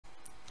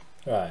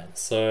Alright,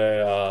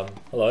 so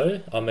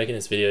hello, I'm making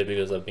this video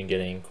because I've been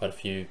getting quite a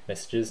few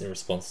messages in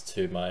response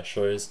to my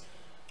shows,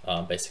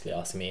 basically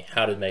asking me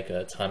how to make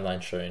a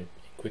timeline show in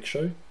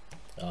Quickshow,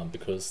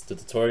 because the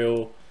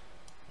tutorial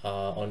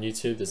on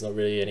YouTube, there's not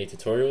really any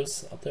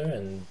tutorials up there,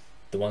 and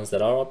the ones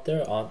that are up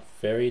there aren't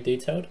very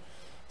detailed.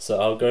 So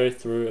I'll go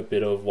through a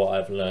bit of what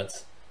I've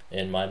learnt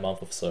in my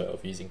month or so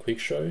of using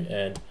Quickshow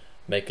and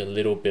make a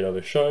little bit of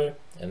a show,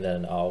 and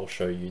then I'll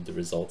show you the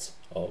results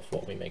of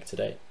what we make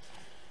today.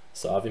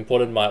 So I've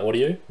imported my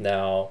audio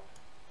now.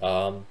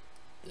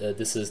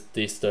 This is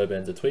Disturb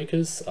and the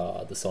Tweakers.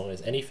 The song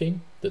is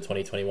Anything, the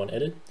 2021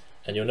 edit,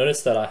 and you'll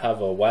notice that I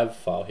have a WAV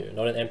file here,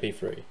 not an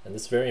MP3, and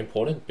this is very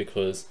important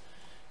because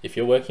if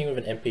you're working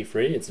with an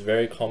MP3, it's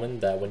very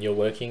common that when you're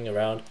working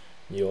around,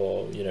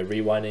 you're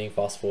rewinding,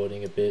 fast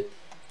forwarding a bit,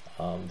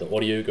 the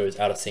audio goes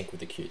out of sync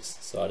with the cues.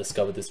 So I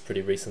discovered this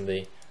pretty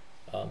recently.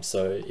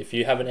 So if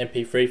you have an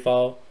MP3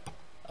 file,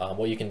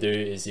 what you can do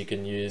is you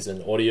can use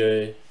an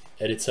audio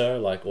editor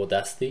like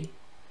Audacity,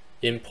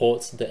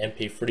 import the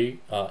MP3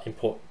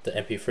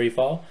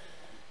 file,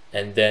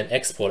 and then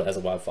export it as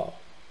a WAV file,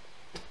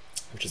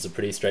 which is a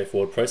pretty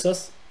straightforward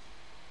process.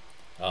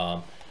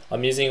 I'm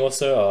using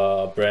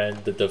also a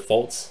brand, the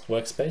Default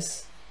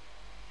workspace,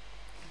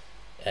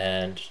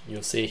 and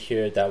you'll see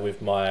here that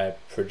with my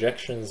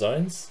projection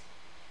zones,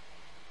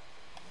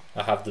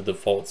 I have the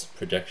default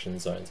projection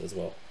zones as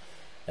well.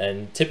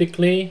 And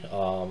typically,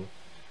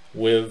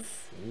 with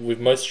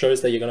most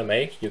shows that you're going to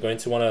make, you're going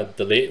to want to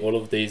delete all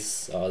of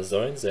these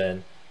zones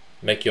and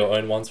make your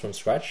own ones from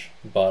scratch.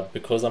 But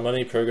because I'm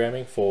only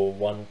programming for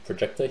one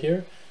projector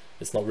here,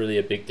 it's not really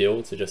a big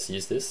deal to just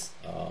use this.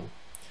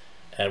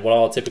 And what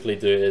I'll typically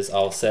do is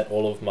I'll set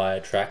all of my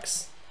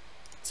tracks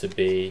to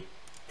be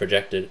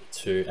projected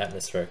to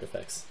atmospheric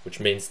effects, which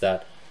means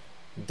that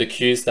the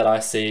cues that I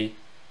see,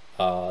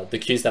 the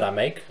cues that I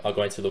make are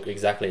going to look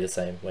exactly the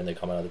same when they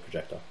come out of the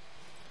projector.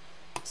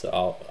 So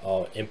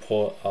I'll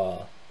import,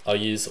 I'll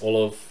use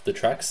all of the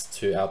tracks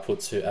to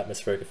output to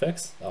atmospheric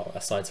effects. I'll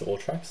assign to all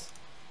tracks.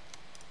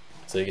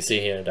 So you can see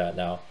here that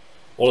now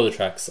all of the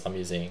tracks I'm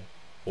using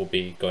will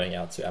be going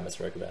out to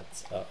atmospheric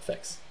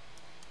effects.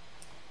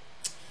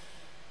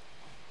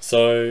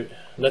 So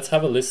let's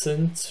have a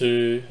listen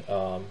to,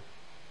 oh,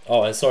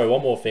 and sorry,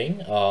 one more thing.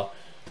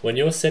 When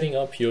you're setting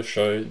up your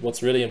show,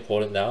 what's really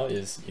important now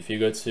is if you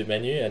go to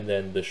menu and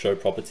then the show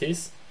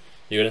properties,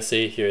 you're going to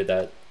see here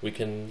that we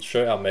can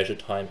show our measure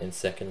time in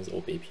seconds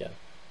or BPM.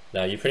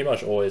 Now you pretty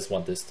much always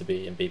want this to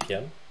be in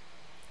BPM,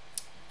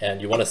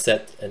 and you want to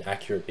set an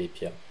accurate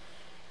BPM.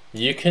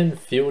 You can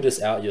feel this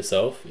out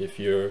yourself if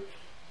you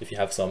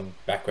have some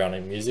background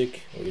in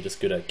music or you're just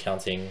good at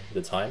counting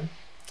the time.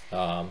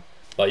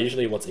 But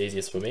usually what's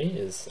easiest for me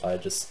is I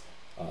just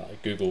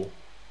Google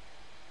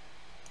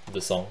the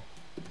song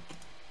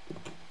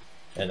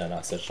and then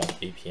I search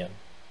like BPM.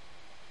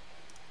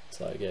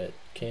 So I get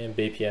Can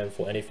BPM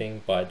for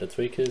Anything by the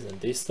Tweakers and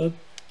Disturb.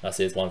 I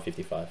see it's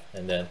 155,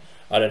 and then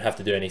I don't have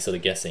to do any sort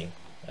of guessing.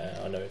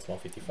 I know it's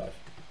 155.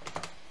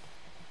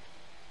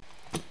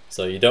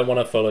 So you don't want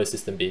to follow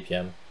system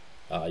BPM,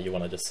 you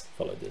want to just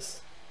follow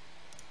this.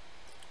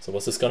 So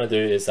what's this going to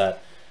do is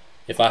that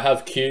if I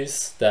have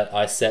cues that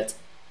I set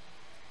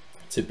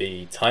to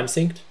be time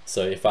synced,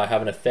 so if I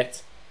have an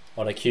effect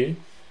on a cue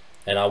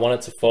and I want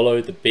it to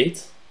follow the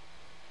beat,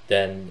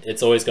 then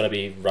it's always going to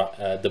be,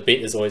 the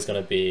beat is always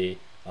going to be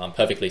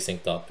perfectly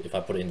synced up if I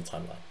put it in the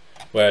timeline.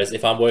 Whereas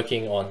if I'm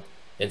working on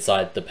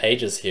inside the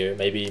pages here,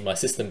 maybe my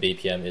system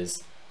BPM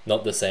is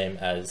not the same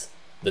as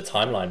the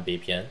timeline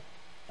BPM,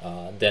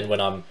 then when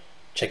I'm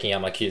checking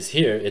out my cues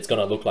here, it's going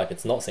to look like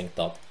it's not synced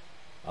up.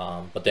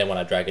 But then when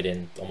I drag it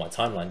in on my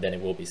timeline, then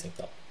it will be synced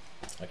up.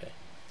 Okay.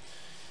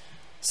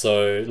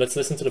 So let's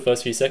listen to the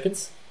first few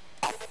seconds.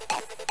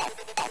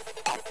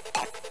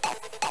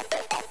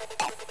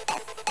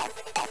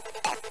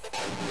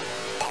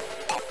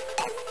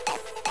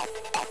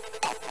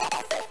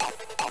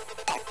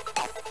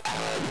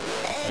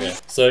 Okay.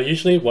 So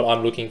usually what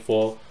I'm looking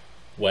for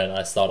when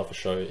I start off a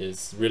show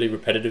is really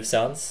repetitive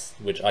sounds,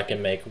 which I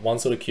can make one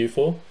sort of cue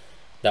for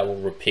that will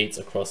repeat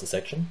across a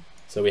section.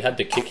 So we had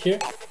the kick here,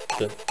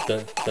 dun,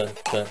 dun, dun,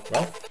 dun,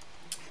 right?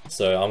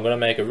 So I'm going to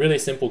make a really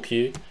simple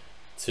cue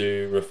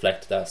to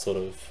reflect that sort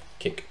of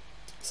kick.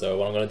 So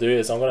what I'm going to do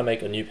is I'm going to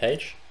make a new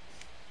page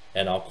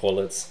and I'll call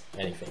it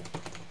Anything.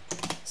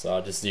 So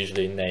I'll just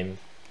usually name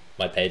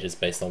my pages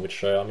based on which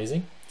show I'm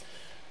using.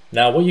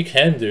 Now what you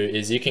can do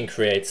is you can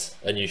create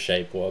a new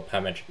shape or a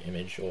parametric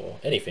image or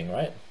anything,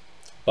 right?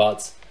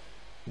 But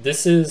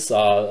this is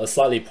a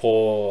slightly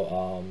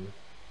poor,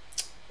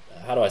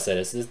 how do I say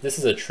this? This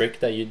is a trick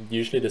that you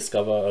usually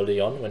discover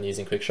early on when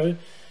using Quickshow,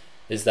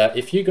 is that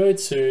if you go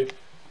to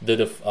the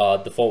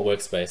default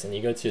workspace and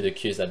you go to the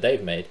cues that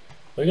they've made,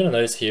 what you're going to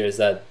notice here is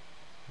that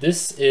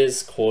this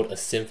is called a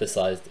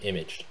synthesized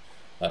image,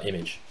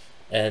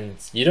 and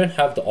you don't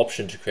have the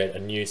option to create a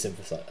new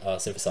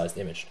synthesized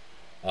image.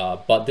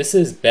 But this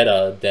is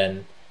better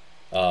than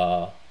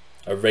a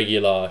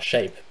regular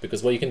shape,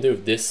 because what you can do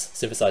with this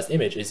synthesized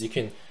image is you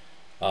can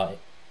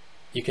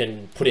you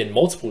can put in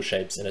multiple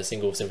shapes in a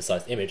single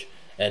synthesized image,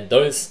 and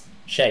those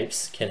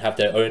shapes can have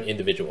their own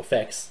individual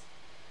effects.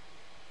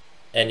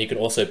 And you can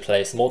also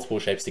place multiple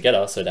shapes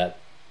together so that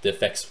the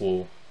effects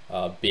will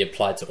be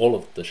applied to all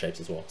of the shapes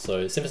as well.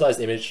 So synthesized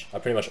image, I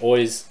pretty much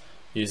always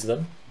use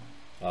them.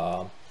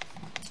 So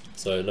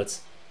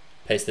let's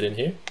paste it in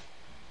here,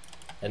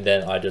 and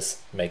then I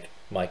just make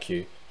my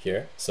cue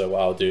here. So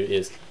what I'll do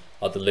is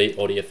I'll delete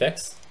all the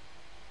effects.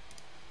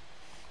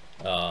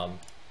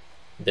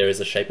 There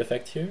is a shape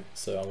effect here,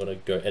 so I'm gonna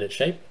go edit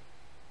shape,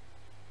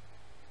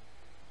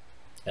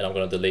 and I'm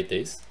gonna delete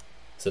these.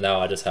 So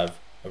now I just have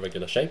a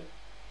regular shape.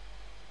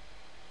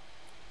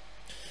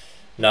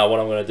 Now what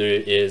I'm gonna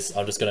do is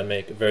I'm just gonna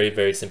make a very,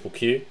 very simple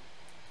cue.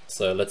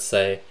 So let's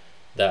say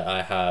that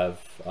I have,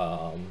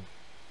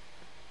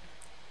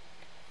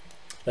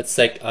 let's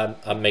say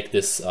I make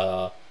this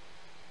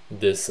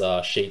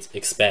sheet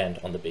expand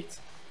on the beat.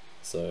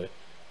 So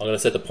I'm gonna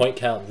set the point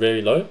count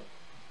very low,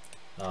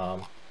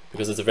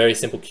 because it's a very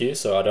simple cue,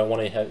 so I don't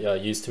want to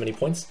use too many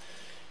points.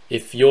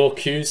 If your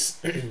cues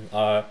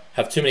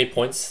have too many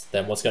points,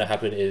 then what's going to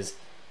happen is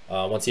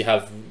once you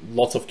have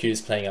lots of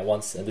cues playing at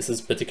once, and this is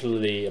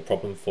particularly a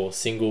problem for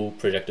single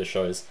projector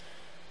shows,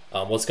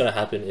 what's going to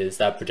happen is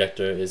that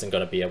projector isn't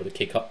going to be able to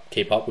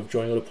keep up with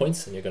drawing all the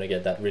points, and you're going to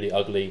get that really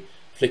ugly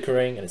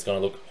flickering, and it's going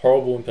to look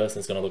horrible in person,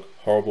 it's going to look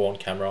horrible on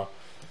camera.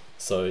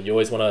 So you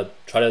always want to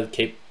try to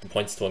keep the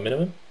points to a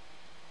minimum.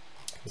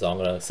 So I'm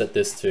going to set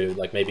this to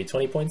like maybe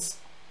 20 points.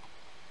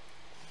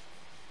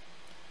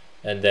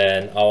 And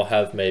then I'll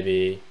have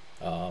maybe,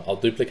 I'll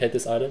duplicate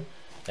this item,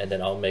 and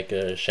then I'll make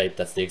a shape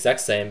that's the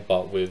exact same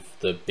but with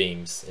the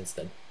beams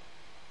instead.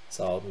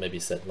 So I'll maybe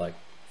set like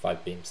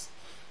 5 beams,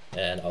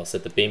 and I'll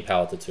set the beam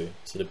power to 2.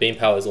 So the beam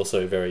power is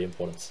also very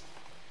important.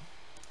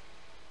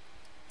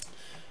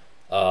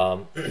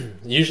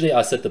 Usually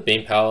I set the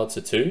beam power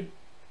to 2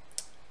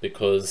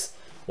 because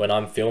when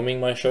I'm filming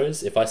my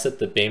shows, if I set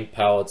the beam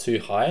power too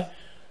high,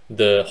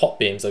 the hot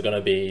beams are going to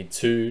be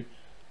too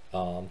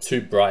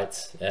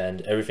bright,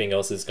 and everything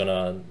else is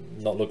gonna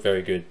not look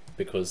very good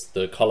because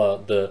the color,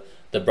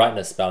 the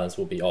brightness balance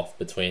will be off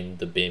between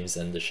the beams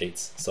and the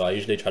sheets. So I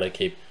usually try to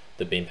keep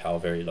the beam power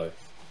very low.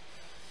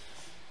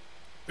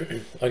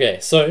 Okay,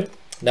 so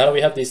now that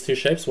we have these two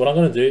shapes, what I'm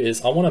gonna do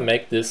is I want to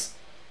make this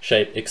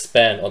shape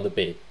expand on the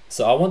beat.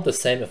 So I want the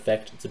same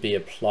effect to be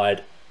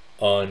applied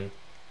on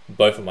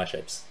both of my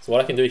shapes. So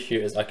what I can do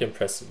here is I can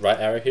press right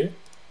arrow here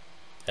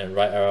and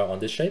right arrow on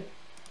this shape.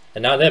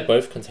 And now they're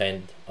both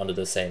contained under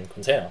the same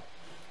container.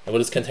 And what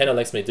this container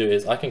lets me do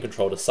is I can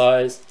control the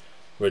size,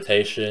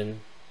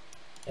 rotation,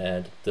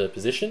 and the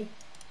position.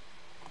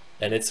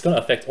 And it's going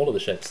to affect all of the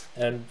shapes.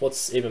 And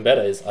what's even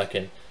better is I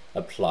can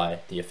apply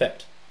the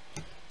effect.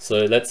 So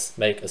let's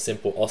make a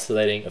simple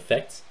oscillating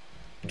effect,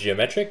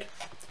 geometric,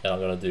 and I'm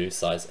going to do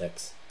size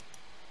X.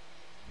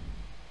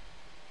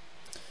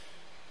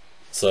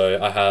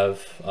 So I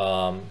have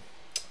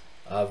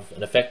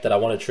an effect that I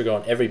want to trigger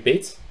on every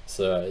beat.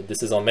 So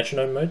this is on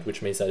metronome mode,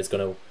 which means that it's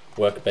going to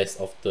work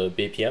based off the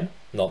BPM,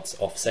 not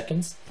off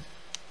seconds.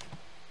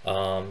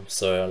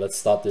 So let's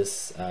start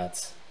this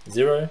at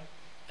 0,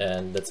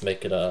 and let's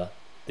make it a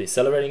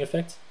decelerating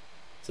effect,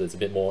 so it's a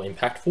bit more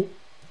impactful.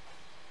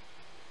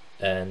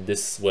 And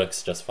this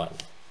works just fine.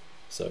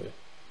 So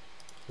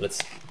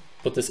let's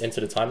put this into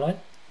the timeline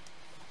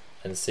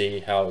and see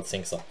how it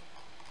syncs up.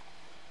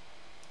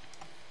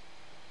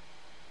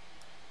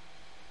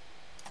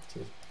 So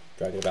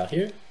drag it about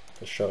here.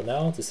 Let's show it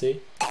now to see.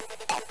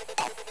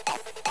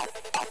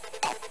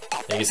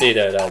 And you can see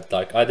that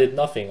like I did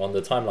nothing on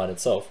the timeline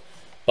itself,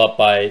 but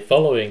by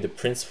following the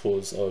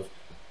principles of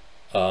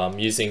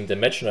using the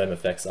metronome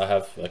effects, I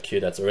have a cue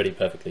that's already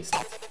perfectly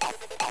synced.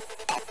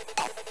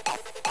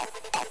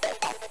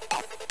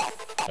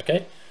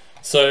 Okay,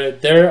 so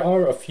there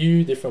are a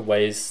few different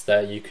ways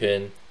that you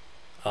can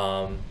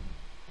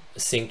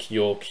sync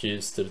your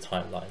cues to the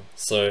timeline.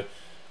 So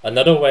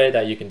another way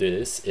that you can do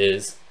this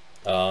is,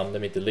 let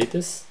me delete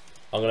this.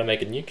 I'm going to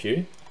make a new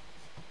cue,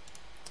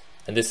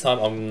 and this time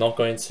I'm not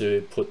going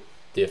to put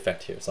the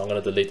effect here, so I'm going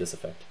to delete this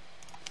effect.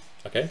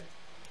 Okay,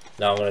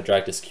 now I'm going to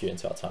drag this cue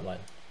into our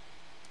timeline.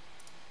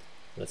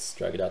 Let's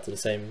drag it out to the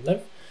same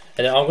length,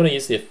 and then I'm going to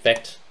use the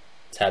effect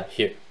tab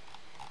here.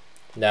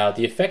 Now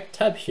the effect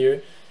tab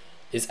here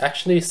is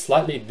actually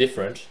slightly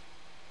different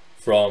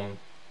from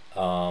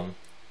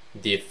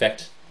the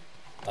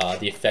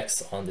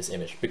effects on this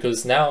image,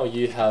 because now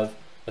you have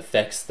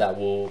effects that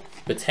will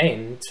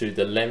pertain to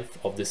the length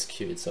of this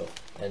cue itself,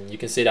 and you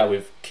can see that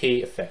with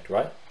key effect,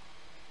 right?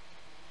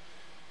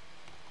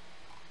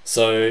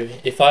 So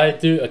if I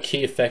do a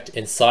key effect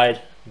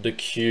inside the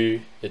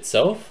cue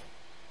itself,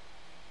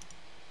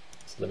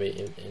 so let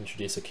me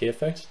introduce a key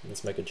effect.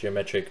 Let's make a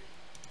geometric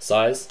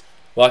size.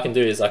 What I can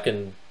do is I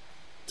can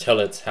tell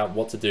it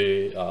what to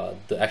do,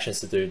 the actions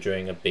to do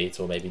during a beat,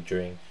 or maybe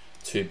during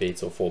 2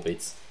 beats or 4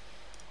 beats.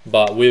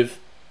 But with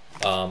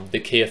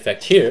the key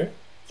effect here,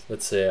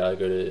 let's say I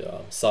go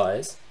to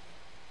size,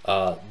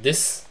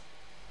 this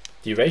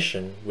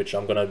duration, which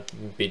I'm going to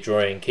be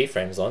drawing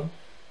keyframes on,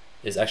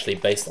 is actually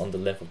based on the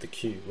length of the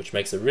cue, which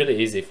makes it really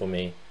easy for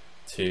me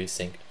to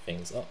sync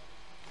things up.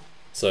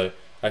 So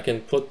I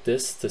can put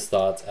this to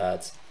start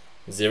at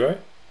 0,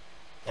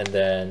 and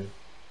then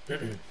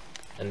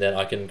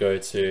I can go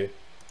to,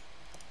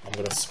 I'm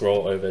going to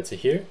scroll over to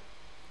here,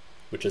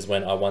 which is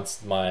when I want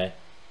my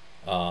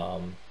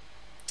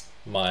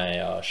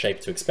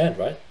shape to expand,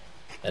 right?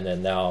 And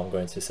then now I'm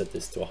going to set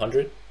this to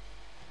 100,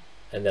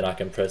 and then I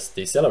can press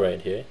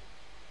decelerate here,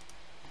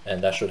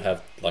 and that should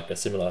have like a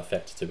similar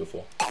effect to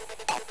before.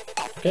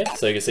 Okay,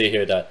 so you can see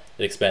here that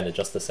it expanded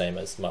just the same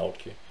as my old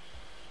cue.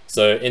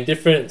 So in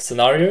different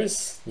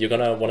scenarios, you're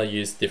gonna want to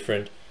use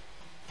different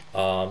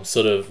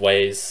sort of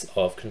ways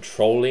of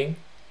controlling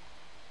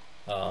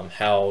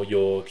how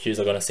your cues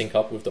are going to sync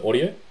up with the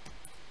audio.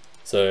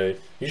 So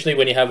usually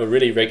when you have a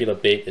really regular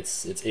beat,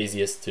 it's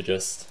easiest to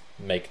just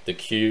make the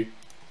cue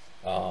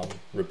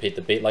repeat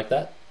the beat like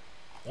that.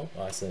 Oh,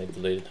 I accidentally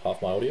deleted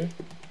half my audio.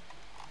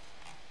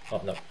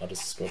 Oh no, I'll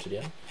just scroll to the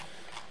end.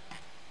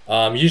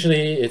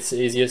 Usually it's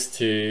easiest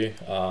to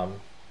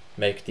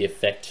make the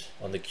effect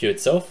on the cue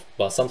itself,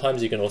 but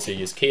sometimes you can also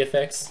use key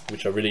effects,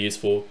 which are really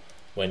useful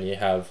when you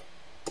have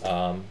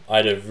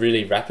either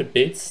really rapid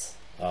beats,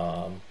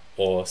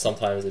 or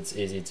sometimes it's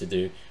easy to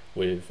do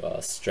with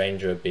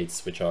stranger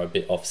beats which are a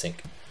bit off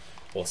sync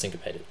or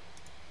syncopated.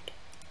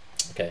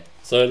 Okay,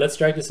 so let's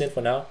drag this in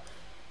for now.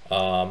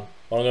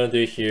 What I'm going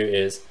to do here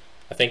is,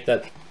 I think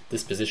that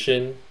this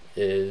position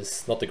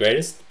is not the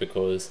greatest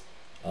because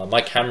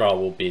my camera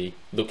will be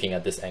looking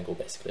at this angle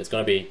basically. It's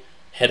going to be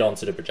head on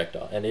to the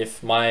projector, and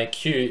if my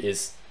cue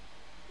is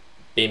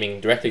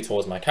beaming directly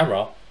towards my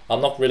camera,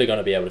 I'm not really going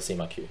to be able to see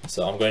my cue.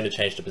 So I'm going to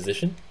change the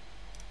position.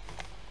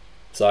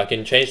 So I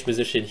can change the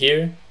position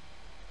here,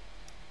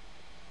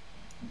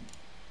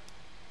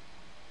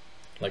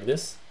 like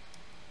this,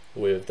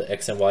 with the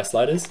X and Y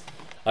sliders.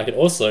 I can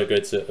also go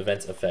to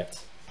Event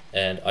Effect,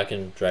 and I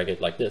can drag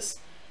it like this,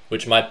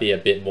 which might be a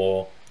bit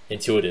more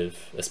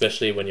intuitive,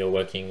 especially when you're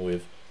working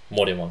with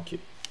more than one cue.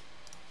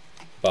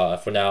 But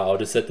for now, I'll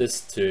just set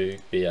this to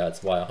be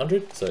at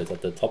Y100, so it's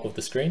at the top of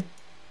the screen.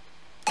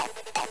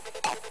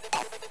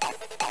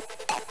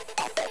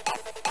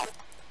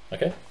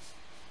 Okay.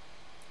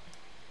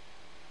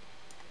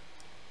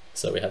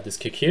 So we have this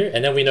kick here,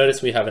 and then we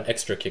notice we have an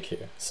extra kick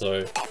here.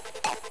 So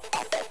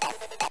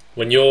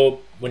when you're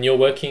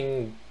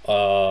working,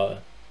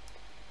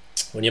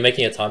 when you're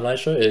making a timeline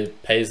show,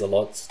 it pays a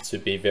lot to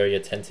be very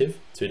attentive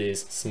to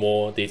these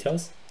small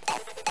details.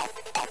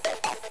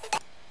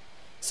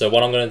 So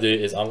what I'm going to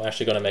do is I'm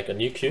actually going to make a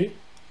new cue,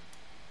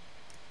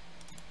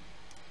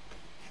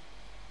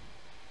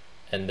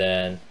 and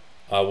then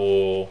I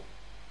will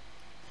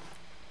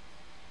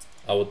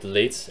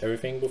delete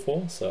everything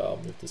before. So I'll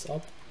move this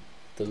up,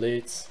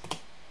 delete.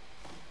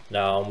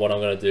 Now what I'm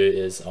going to do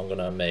is I'm going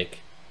to make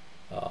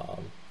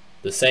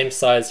the same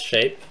size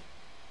shape,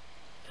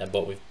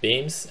 but with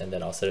beams, and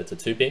then I'll set it to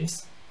 2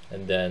 beams,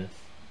 and then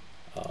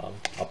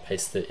I'll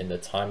paste it in the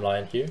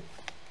timeline here.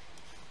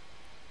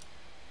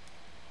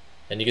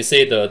 And you can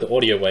see the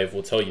audio wave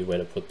will tell you where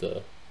to put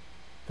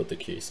the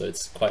cue, so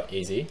it's quite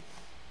easy.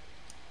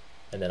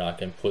 And then I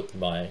can put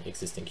my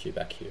existing cue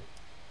back here.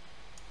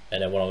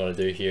 And then what I'm going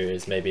to do here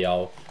is maybe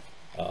I'm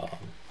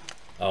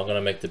going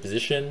to make the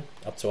position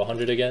up to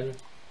 100 again,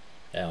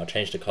 and I'll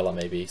change the color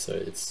maybe so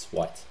it's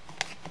white.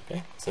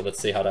 Okay, so let's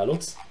see how that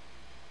looks.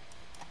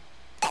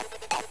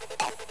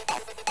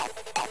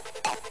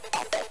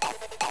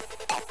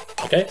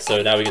 Okay,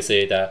 so now we can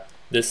see that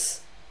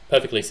this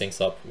perfectly syncs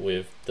up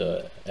with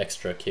the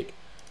extra kick,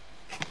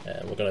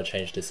 and we're going to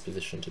change this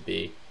position to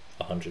be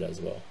 100 as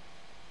well.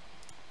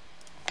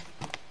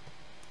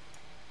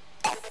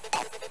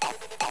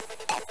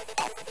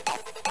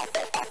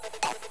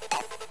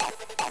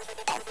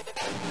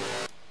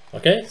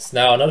 Okay, so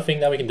now another thing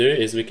that we can do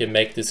is we can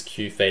make this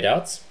cue fade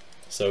out.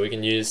 So we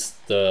can use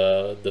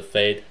the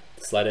fade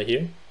slider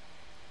here,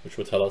 which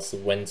will tell us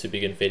when to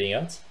begin fading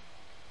out.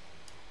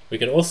 We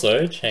can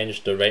also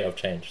change the rate of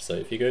change. So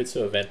if you go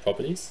to Event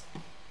Properties,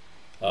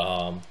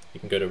 you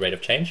can go to Rate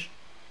of Change.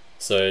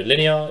 So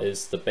linear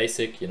is the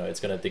basic, it's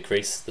going to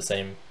decrease the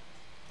same,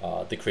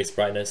 decrease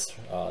brightness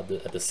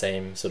at the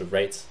same sort of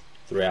rate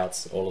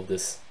throughout all of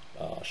this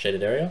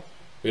shaded area.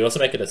 We can also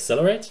make it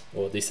accelerate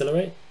or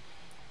decelerate.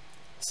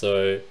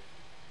 So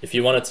if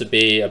you want it to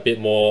be a bit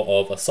more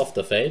of a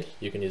softer fade,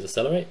 you can use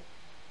accelerate.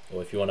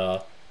 Or if you want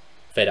to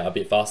fade out a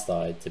bit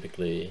faster,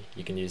 typically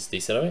you can use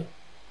decelerate.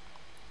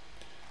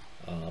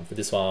 For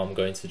this one, I'm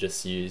going to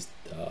just use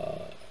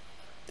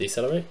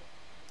decelerate.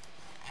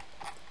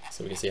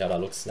 So we can see how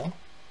that looks now.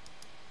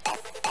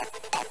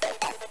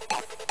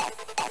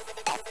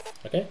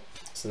 Okay,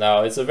 so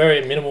now it's a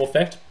very minimal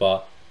effect,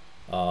 but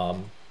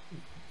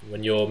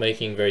when you're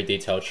making very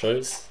detailed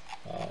shows,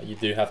 you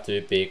do have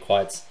to be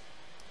quite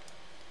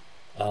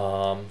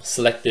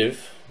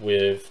selective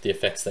with the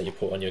effects that you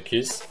put on your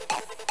cues.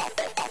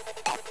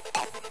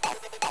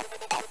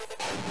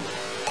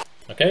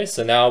 Okay,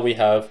 so now we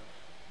have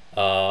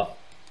well,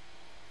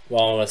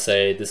 I'm going to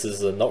say this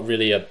is not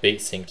really a beat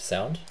synced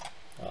sound.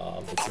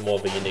 It's more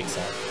of a unique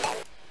sound.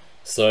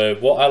 So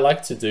what I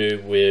like to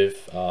do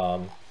with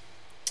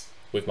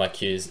my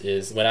cues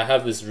is when I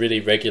have this really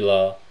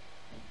regular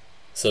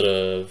sort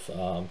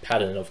of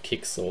pattern of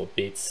kicks or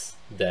beats,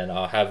 then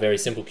I'll have very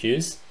simple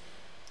cues.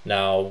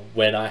 Now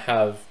when I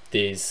have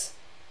these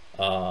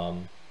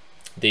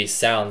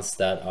sounds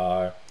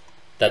that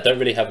don't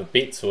really have a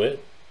beat to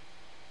it,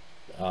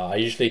 I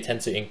usually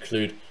tend to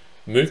include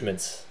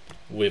movements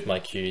with my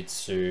cue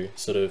to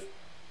sort of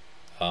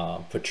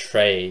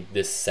portray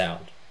this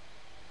sound.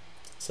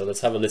 So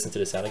let's have a listen to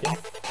the sound again.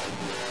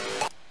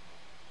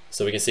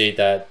 So we can see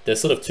that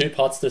there's sort of two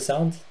parts to the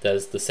sound.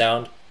 There's the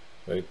sound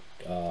where,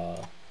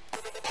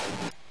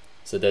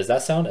 so there's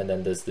that sound, and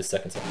then there's this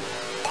second sound.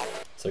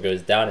 So it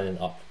goes down and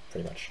then up,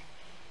 pretty much.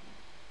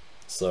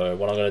 So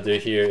what I'm going to do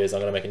here is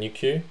I'm going to make a new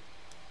cue.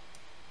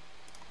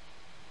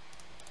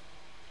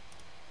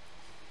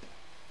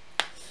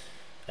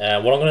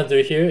 And what I'm going to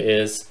do here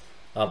is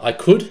I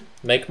could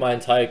make my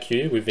entire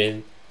cue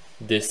within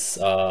this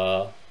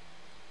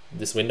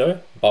this window,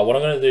 but what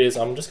I'm going to do is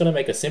I'm just going to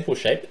make a simple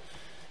shape,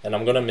 and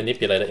I'm going to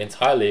manipulate it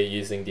entirely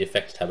using the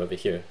effect tab over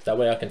here. That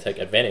way I can take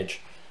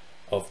advantage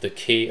of the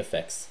key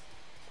effects.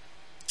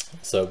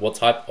 So what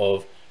type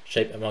of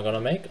shape am I going to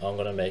make? I'm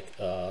going to make,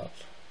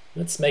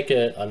 let's make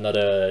it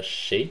another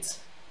sheet.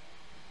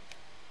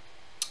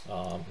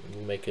 We'll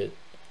make it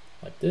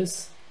like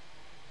this.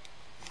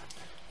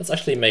 Let's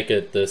actually make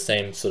it the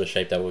same sort of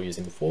shape that we were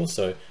using before.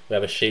 So we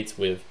have a sheet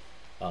with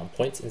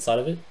points inside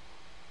of it.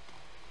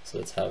 So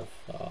let's have,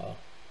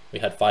 we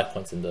had 5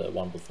 points in the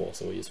one before,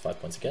 so we'll use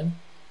 5 points again.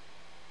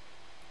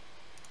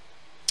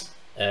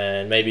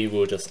 And maybe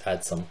we'll just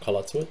add some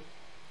color to it.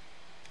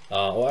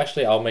 Or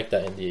actually I'll make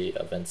that in the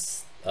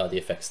events, the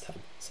effects tab.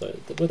 So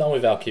we're done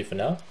with our cue for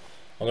now.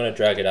 I'm going to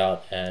drag it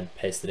out and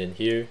paste it in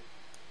here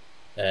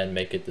and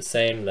make it the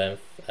same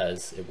length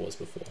as it was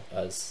before,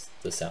 as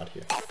the sound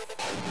here.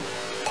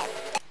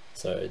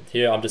 So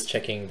here I'm just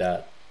checking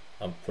that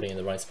I'm putting in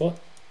the right spot.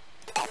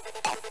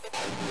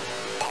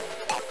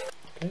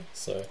 Okay,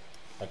 so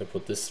I can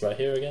put this right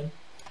here again,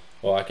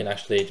 or I can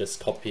actually just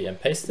copy and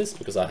paste this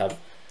because I have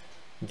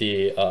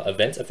the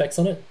event effects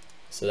on it,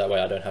 so that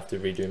way I don't have to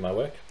redo my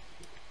work.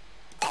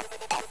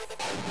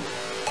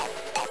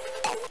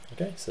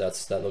 Okay, so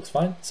that looks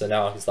fine. So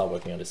now I can start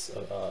working on this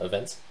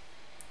event.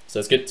 So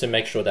it's good to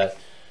make sure that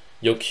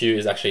your cue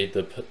is actually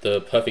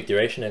the perfect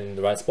duration and in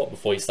the right spot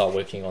before you start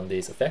working on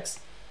these effects.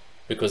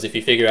 Because if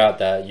you figure out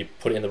that you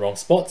put it in the wrong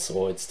spots,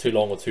 or it's too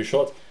long or too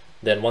short,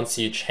 then once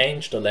you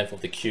change the length of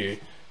the cue,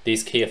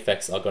 these key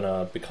effects are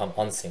gonna become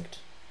unsynced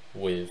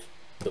with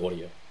the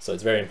audio. So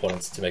it's very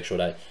important to make sure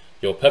that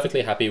you're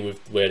perfectly happy with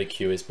where the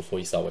cue is before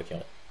you start working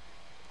on it.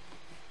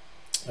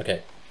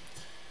 Okay,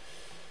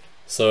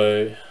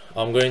 so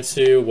I'm going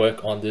to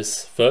work on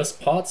this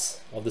first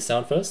part of the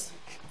sound first.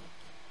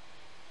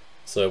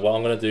 So what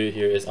I'm going to do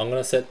here is I'm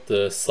going to set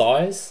the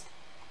size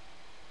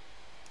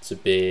to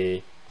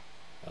be,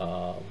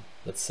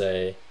 let's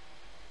say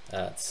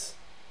at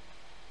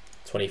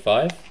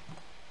 25,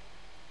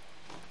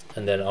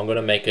 and then I'm going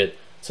to make it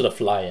sort of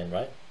fly in,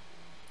 right?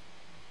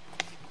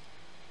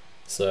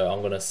 So I'm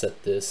going to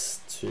set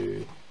this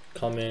to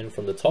come in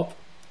from the top.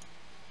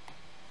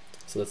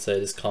 So let's say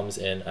this comes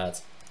in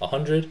at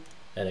 100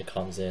 and it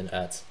comes in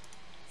at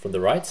from the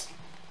right.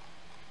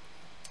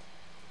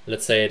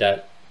 Let's say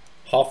that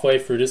halfway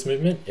through this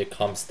movement it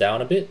comes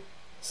down a bit.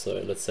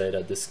 So let's say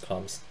that this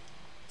comes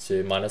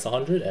to minus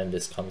 100 and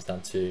this comes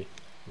down to,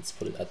 let's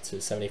put it at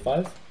to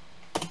 75.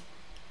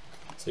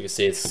 So you can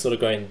see it's sort of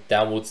going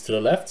downwards to the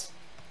left,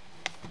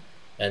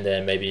 and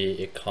then maybe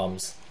it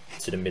comes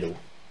to the middle.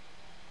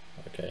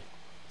 Okay,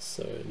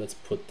 so let's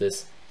put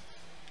this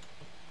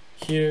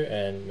here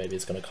and maybe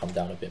it's going to come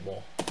down a bit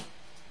more.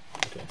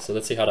 Okay, so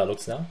let's see how that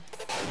looks now.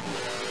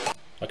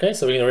 Okay,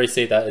 so we can already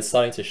see that it's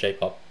starting to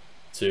shape up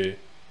to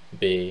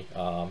be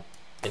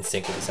in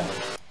sync with the sound.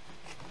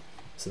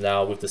 So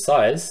now with the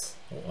size,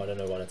 oh, I don't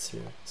know why that's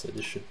here. So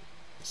this should,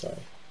 sorry.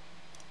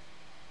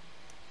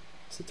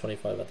 So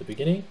 25 at the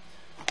beginning.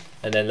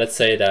 And then let's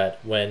say that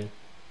when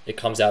it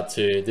comes out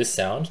to this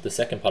sound, the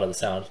second part of the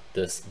sound,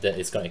 that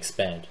it's going to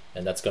expand,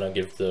 and that's going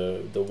to give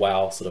the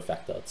wow sort of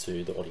factor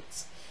to the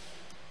audience.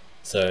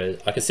 So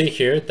I can see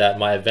here that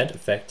my event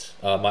effect,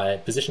 my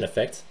position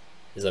effect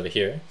is over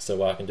here. So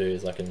what I can do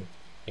is I can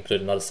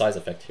include another size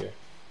effect here.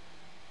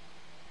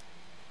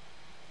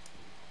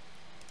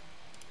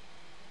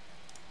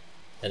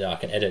 And then I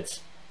can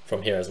edit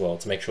from here as well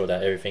to make sure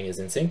that everything is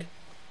in sync.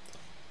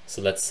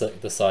 So let's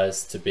set the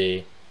size to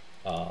be,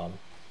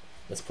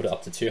 let's put it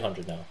up to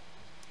 200 now.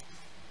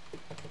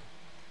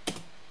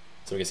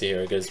 So we can see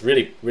here it goes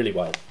really, really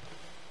wide.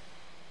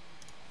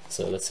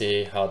 So let's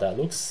see how that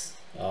looks.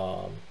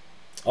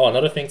 Oh,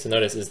 another thing to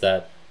notice is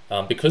that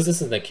because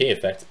this is the key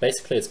effect,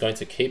 basically it's going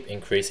to keep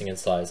increasing in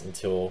size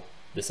until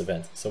this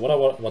event. So what I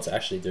want to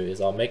actually do is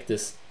I'll make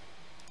this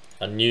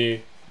a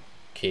new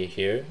key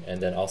here, and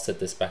then I'll set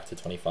this back to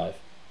 25.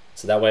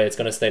 So that way it's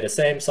going to stay the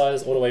same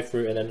size all the way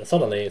through, and then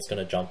suddenly it's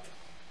going to jump.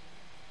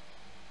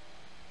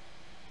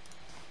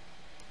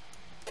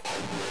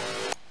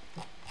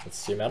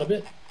 Let's zoom out a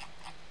bit.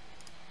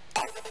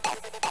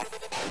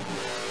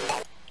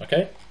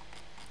 Okay,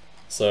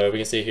 so we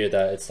can see here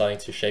that it's starting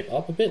to shape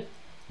up a bit.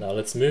 Now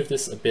let's move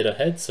this a bit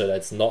ahead so that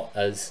it's not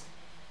as,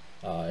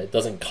 it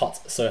doesn't cut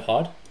so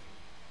hard.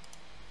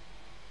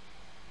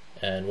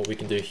 And what we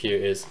can do here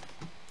is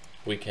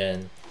we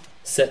can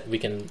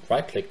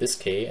right click this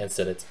key and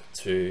set it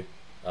to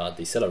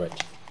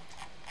decelerate.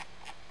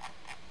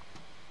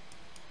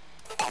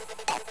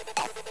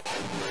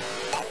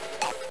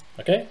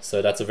 Okay,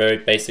 so that's a very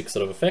basic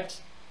sort of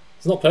effect.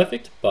 It's not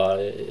perfect, but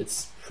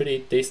it's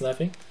pretty decent, I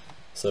think.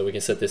 So we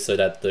can set this so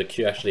that the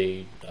cue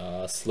actually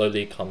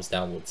slowly comes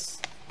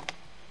downwards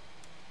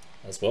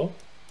as well.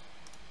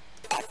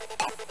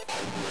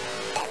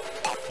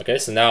 Okay,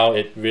 so now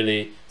it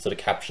really sort of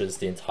captures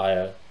the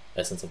entire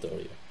essence of the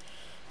audio.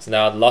 So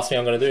now the last thing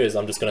I'm going to do is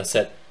I'm just going to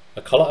set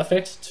a color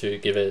effect to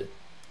give it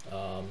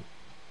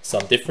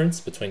some difference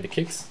between the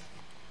kicks.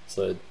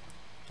 So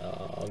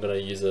I'm going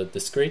to use a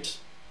discrete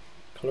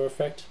color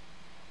effect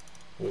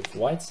with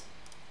white,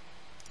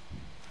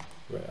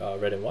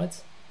 red and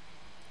white,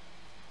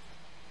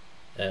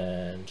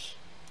 and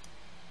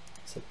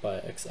set by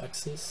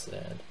x-axis,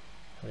 and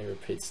how many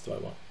repeats do I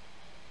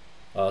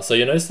want? So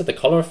you notice that the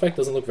color effect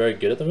doesn't look very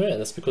good at the moment,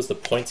 and that's because the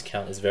point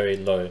count is very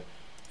low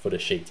for the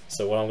sheet.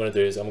 So what I'm going to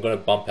do is I'm going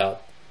to bump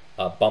up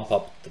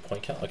the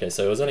point count. Okay,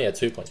 so it was only at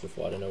 2 points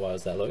before. I don't know why it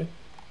was that low.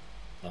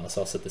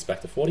 So I'll set this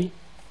back to 40.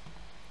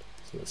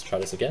 So let's try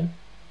this again.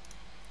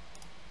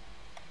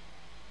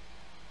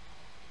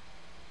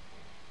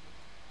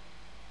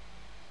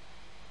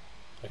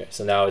 Okay,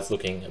 so now it's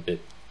looking a bit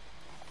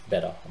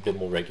better, a bit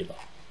more regular.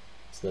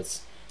 So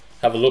let's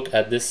have a look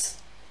at this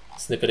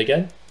snippet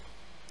again.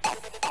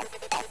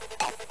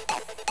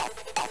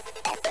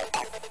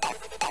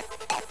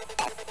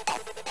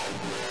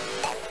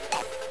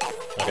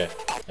 Okay,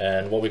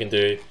 and what we can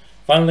do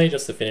finally,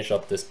 just to finish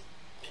up this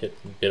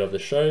bit of the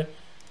show,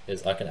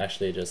 is I can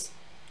actually just,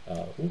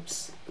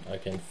 I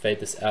can fade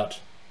this out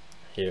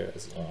here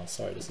as, oh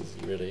sorry, this is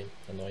really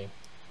annoying.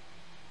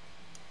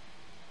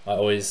 I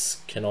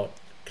always cannot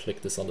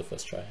click this on the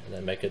first try and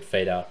then make it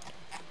fade out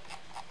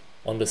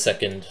on the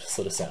second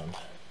sort of sound.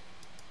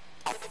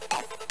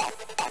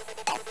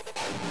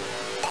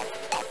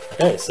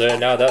 Okay, so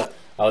now that,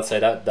 I would say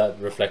that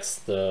reflects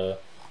the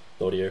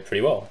audio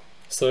pretty well.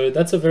 So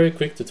that's a very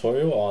quick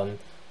tutorial on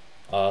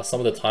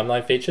some of the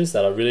timeline features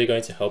that are really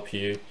going to help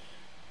you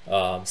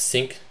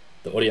sync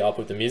the audio up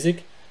with the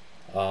music.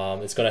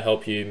 It's going to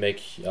help you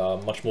make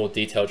much more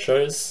detailed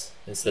shows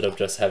instead of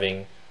just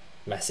having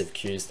massive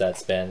cues that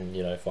span,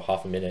 you know, for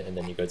half a minute and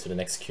then you go to the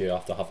next cue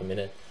after half a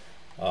minute.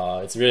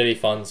 It's really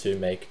fun to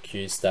make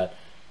cues that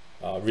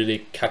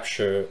really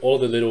capture all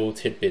the little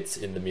tidbits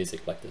in the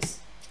music like this.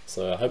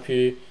 So I hope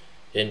you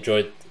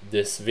enjoyed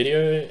this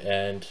video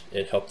and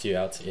it helped you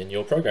out in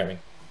your programming.